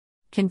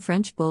Can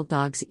French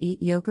Bulldogs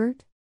eat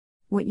yogurt?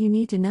 What you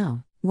need to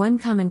know. One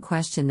common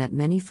question that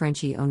many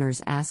Frenchie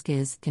owners ask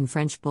is, can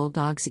French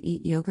Bulldogs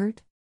eat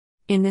yogurt?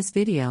 In this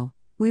video,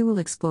 we will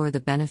explore the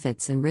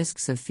benefits and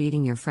risks of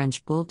feeding your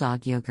French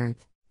Bulldog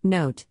yogurt.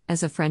 Note,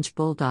 as a French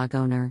Bulldog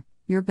owner,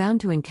 you're bound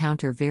to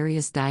encounter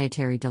various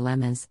dietary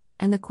dilemmas,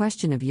 and the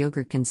question of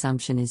yogurt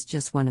consumption is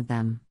just one of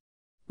them.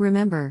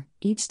 Remember,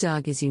 each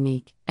dog is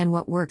unique, and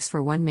what works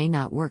for one may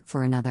not work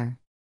for another.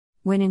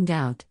 When in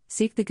doubt,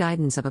 seek the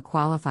guidance of a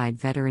qualified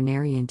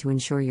veterinarian to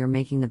ensure you're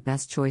making the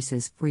best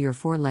choices for your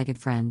four-legged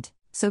friend.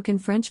 So, can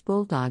French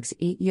Bulldogs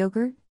eat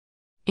yogurt?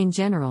 In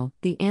general,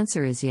 the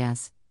answer is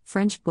yes.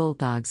 French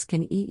Bulldogs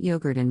can eat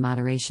yogurt in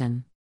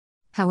moderation.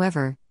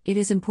 However, it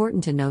is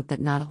important to note that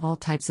not all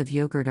types of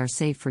yogurt are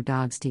safe for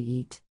dogs to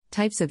eat.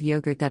 Types of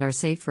yogurt that are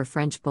safe for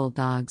French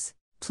Bulldogs.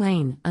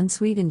 Plain,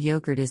 unsweetened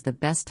yogurt is the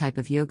best type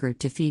of yogurt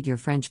to feed your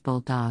French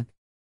Bulldog.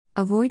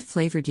 Avoid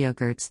flavored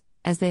yogurts,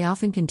 as they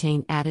often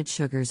contain added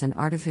sugars and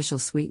artificial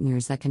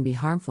sweeteners that can be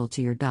harmful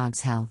to your dog's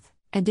health.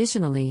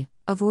 Additionally,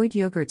 avoid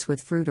yogurts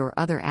with fruit or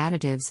other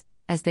additives,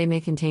 as they may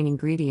contain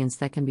ingredients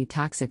that can be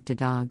toxic to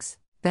dogs.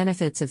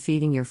 Benefits of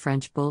feeding your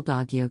French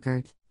Bulldog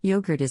yogurt.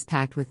 Yogurt is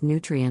packed with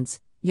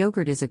nutrients.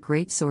 Yogurt is a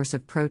great source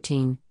of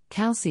protein,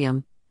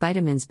 calcium,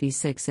 vitamins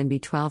B6 and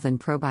B12 and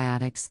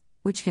probiotics,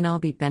 which can all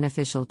be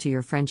beneficial to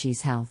your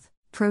Frenchie's health.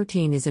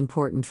 Protein is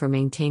important for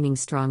maintaining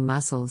strong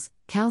muscles,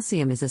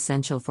 calcium is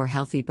essential for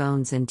healthy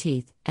bones and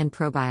teeth, and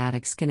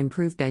probiotics can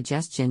improve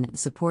digestion and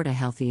support a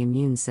healthy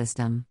immune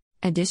system.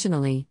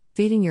 Additionally,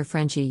 feeding your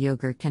Frenchie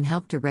yogurt can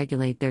help to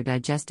regulate their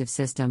digestive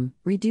system,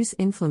 reduce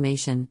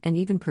inflammation, and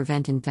even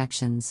prevent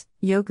infections.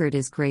 Yogurt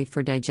is great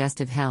for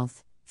digestive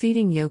health.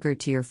 Feeding yogurt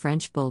to your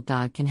French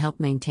Bulldog can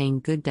help maintain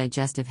good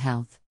digestive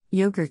health.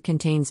 Yogurt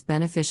contains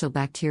beneficial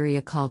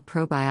bacteria called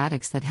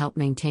probiotics that help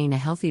maintain a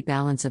healthy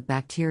balance of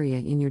bacteria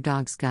in your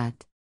dog's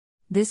gut.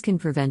 This can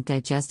prevent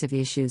digestive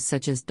issues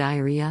such as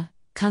diarrhea,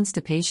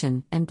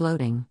 constipation, and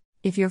bloating.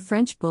 If your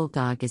French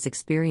Bulldog is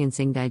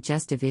experiencing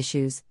digestive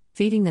issues,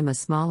 feeding them a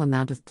small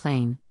amount of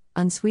plain,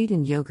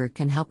 unsweetened yogurt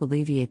can help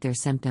alleviate their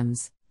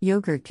symptoms.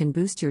 Yogurt can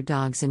boost your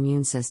dog's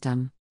immune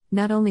system.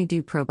 Not only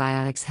do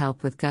probiotics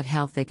help with gut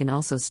health, they can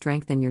also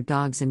strengthen your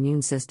dog's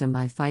immune system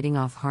by fighting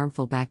off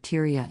harmful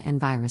bacteria and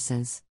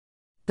viruses.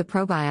 The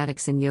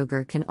probiotics in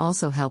yogurt can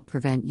also help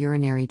prevent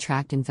urinary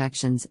tract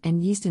infections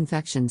and yeast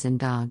infections in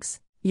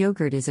dogs.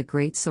 Yogurt is a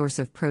great source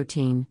of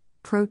protein.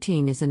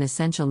 Protein is an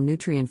essential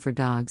nutrient for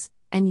dogs,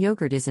 and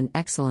yogurt is an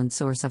excellent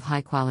source of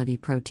high-quality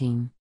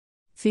protein.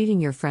 Feeding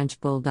your French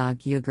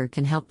Bulldog yogurt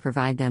can help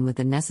provide them with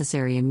the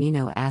necessary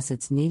amino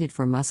acids needed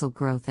for muscle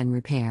growth and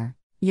repair.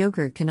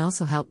 Yogurt can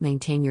also help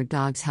maintain your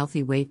dog's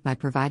healthy weight by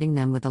providing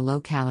them with a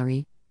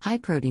low-calorie,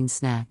 high-protein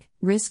snack.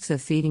 Risks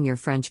of feeding your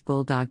French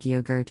Bulldog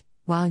yogurt.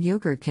 While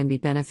yogurt can be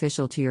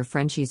beneficial to your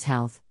Frenchie's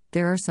health,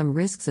 there are some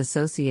risks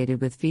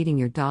associated with feeding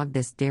your dog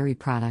this dairy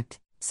product.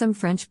 Some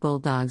French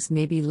Bulldogs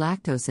may be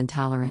lactose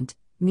intolerant,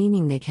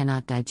 meaning they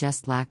cannot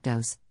digest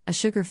lactose, a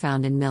sugar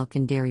found in milk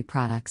and dairy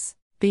products.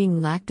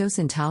 Being lactose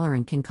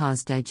intolerant can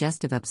cause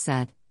digestive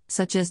upset,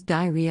 such as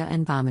diarrhea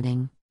and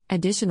vomiting.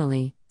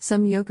 Additionally,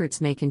 some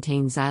yogurts may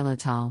contain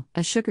xylitol,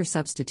 a sugar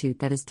substitute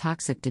that is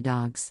toxic to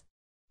dogs.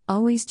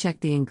 Always check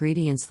the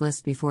ingredients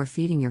list before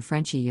feeding your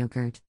Frenchie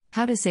yogurt.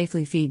 How to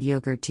safely feed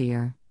yogurt to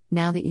your.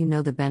 Now that you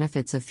know the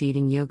benefits of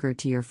feeding yogurt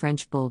to your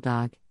French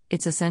Bulldog,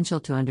 it's essential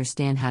to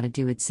understand how to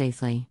do it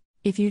safely.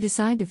 If you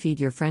decide to feed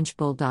your French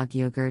Bulldog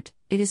yogurt,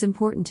 it is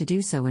important to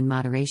do so in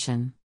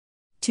moderation.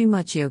 Too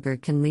much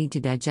yogurt can lead to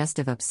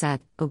digestive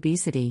upset,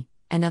 obesity,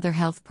 and other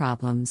health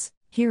problems.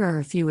 Here are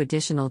a few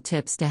additional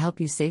tips to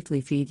help you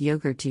safely feed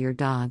yogurt to your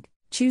dog.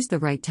 Choose the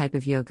right type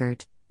of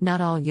yogurt.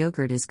 Not all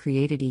yogurt is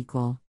created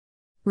equal.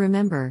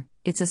 Remember,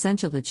 it's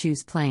essential to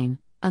choose plain,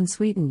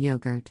 unsweetened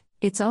yogurt.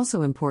 It's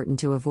also important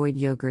to avoid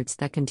yogurts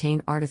that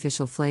contain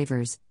artificial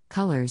flavors,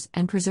 colors,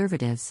 and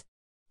preservatives.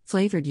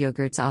 Flavored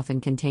yogurts often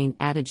contain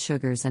added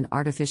sugars and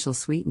artificial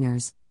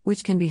sweeteners,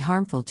 which can be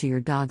harmful to your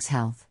dog's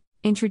health.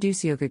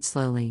 Introduce yogurt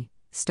slowly.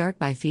 Start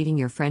by feeding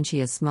your Frenchie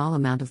a small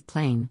amount of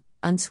plain,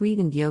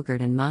 unsweetened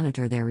yogurt and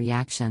monitor their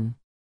reaction.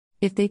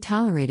 If they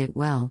tolerate it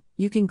well,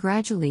 you can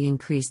gradually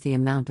increase the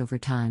amount over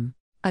time.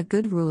 A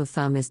good rule of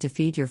thumb is to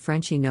feed your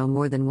Frenchie no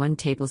more than 1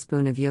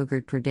 tablespoon of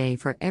yogurt per day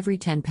for every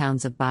 10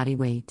 pounds of body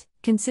weight.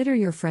 Consider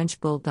your French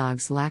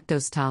Bulldog's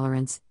lactose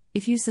tolerance.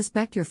 If you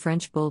suspect your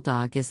French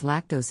Bulldog is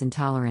lactose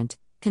intolerant,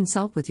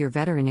 consult with your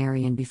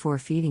veterinarian before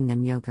feeding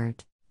them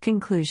yogurt.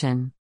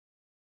 Conclusion.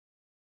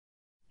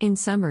 In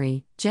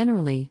summary,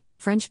 generally,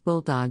 French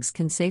Bulldogs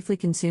can safely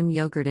consume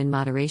yogurt in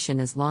moderation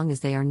as long as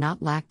they are not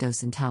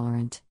lactose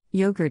intolerant.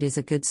 Yogurt is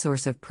a good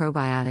source of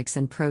probiotics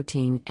and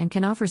protein and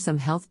can offer some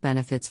health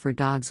benefits for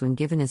dogs when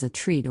given as a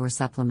treat or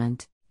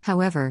supplement.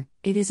 However,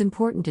 it is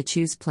important to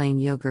choose plain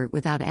yogurt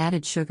without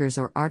added sugars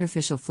or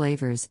artificial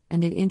flavors,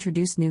 and to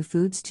introduce new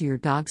foods to your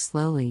dog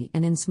slowly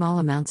and in small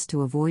amounts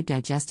to avoid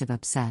digestive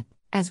upset.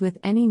 As with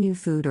any new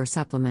food or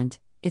supplement,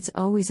 it's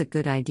always a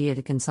good idea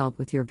to consult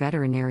with your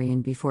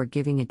veterinarian before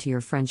giving it to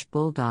your French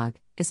Bulldog,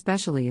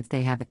 especially if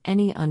they have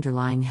any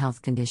underlying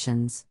health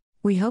conditions.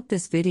 We hope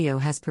this video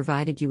has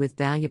provided you with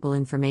valuable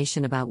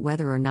information about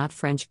whether or not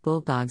French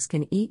Bulldogs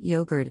can eat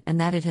yogurt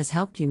and that it has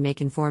helped you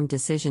make informed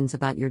decisions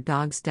about your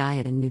dog's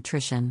diet and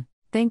nutrition.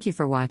 Thank you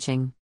for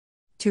watching.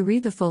 To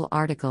read the full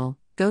article,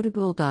 go to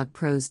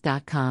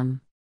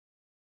bulldogpros.com.